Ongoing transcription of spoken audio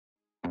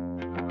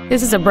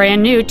This is a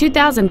brand new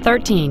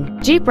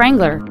 2013 Jeep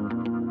Wrangler.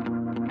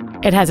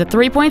 It has a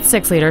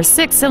 3.6-liter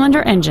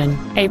six-cylinder engine,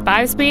 a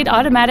 5-speed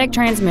automatic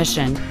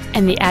transmission,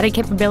 and the added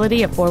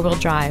capability of 4-wheel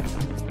drive.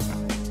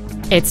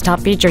 Its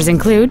top features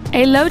include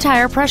a low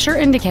tire pressure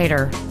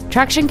indicator,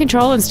 traction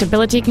control and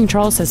stability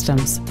control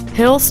systems,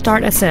 hill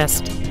start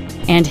assist,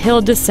 and hill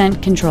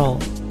descent control.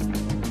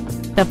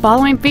 The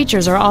following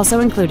features are also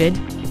included: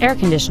 air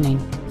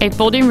conditioning, a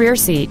folding rear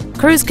seat,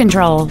 cruise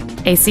control,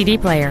 a CD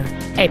player,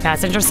 a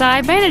passenger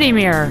side vanity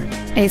mirror,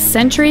 a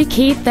Sentry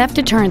key theft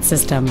deterrent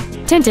system,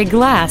 tinted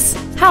glass,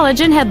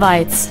 halogen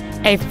headlights,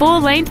 a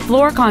full-length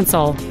floor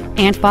console,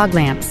 and fog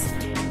lamps.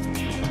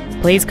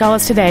 Please call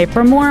us today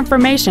for more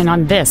information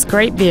on this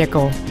great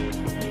vehicle.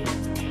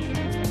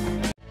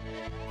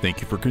 Thank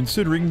you for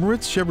considering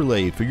Moritz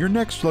Chevrolet for your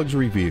next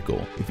luxury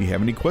vehicle. If you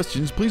have any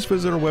questions, please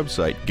visit our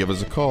website, give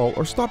us a call,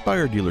 or stop by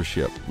our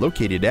dealership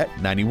located at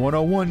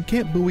 9101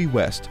 Camp Bowie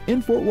West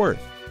in Fort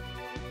Worth.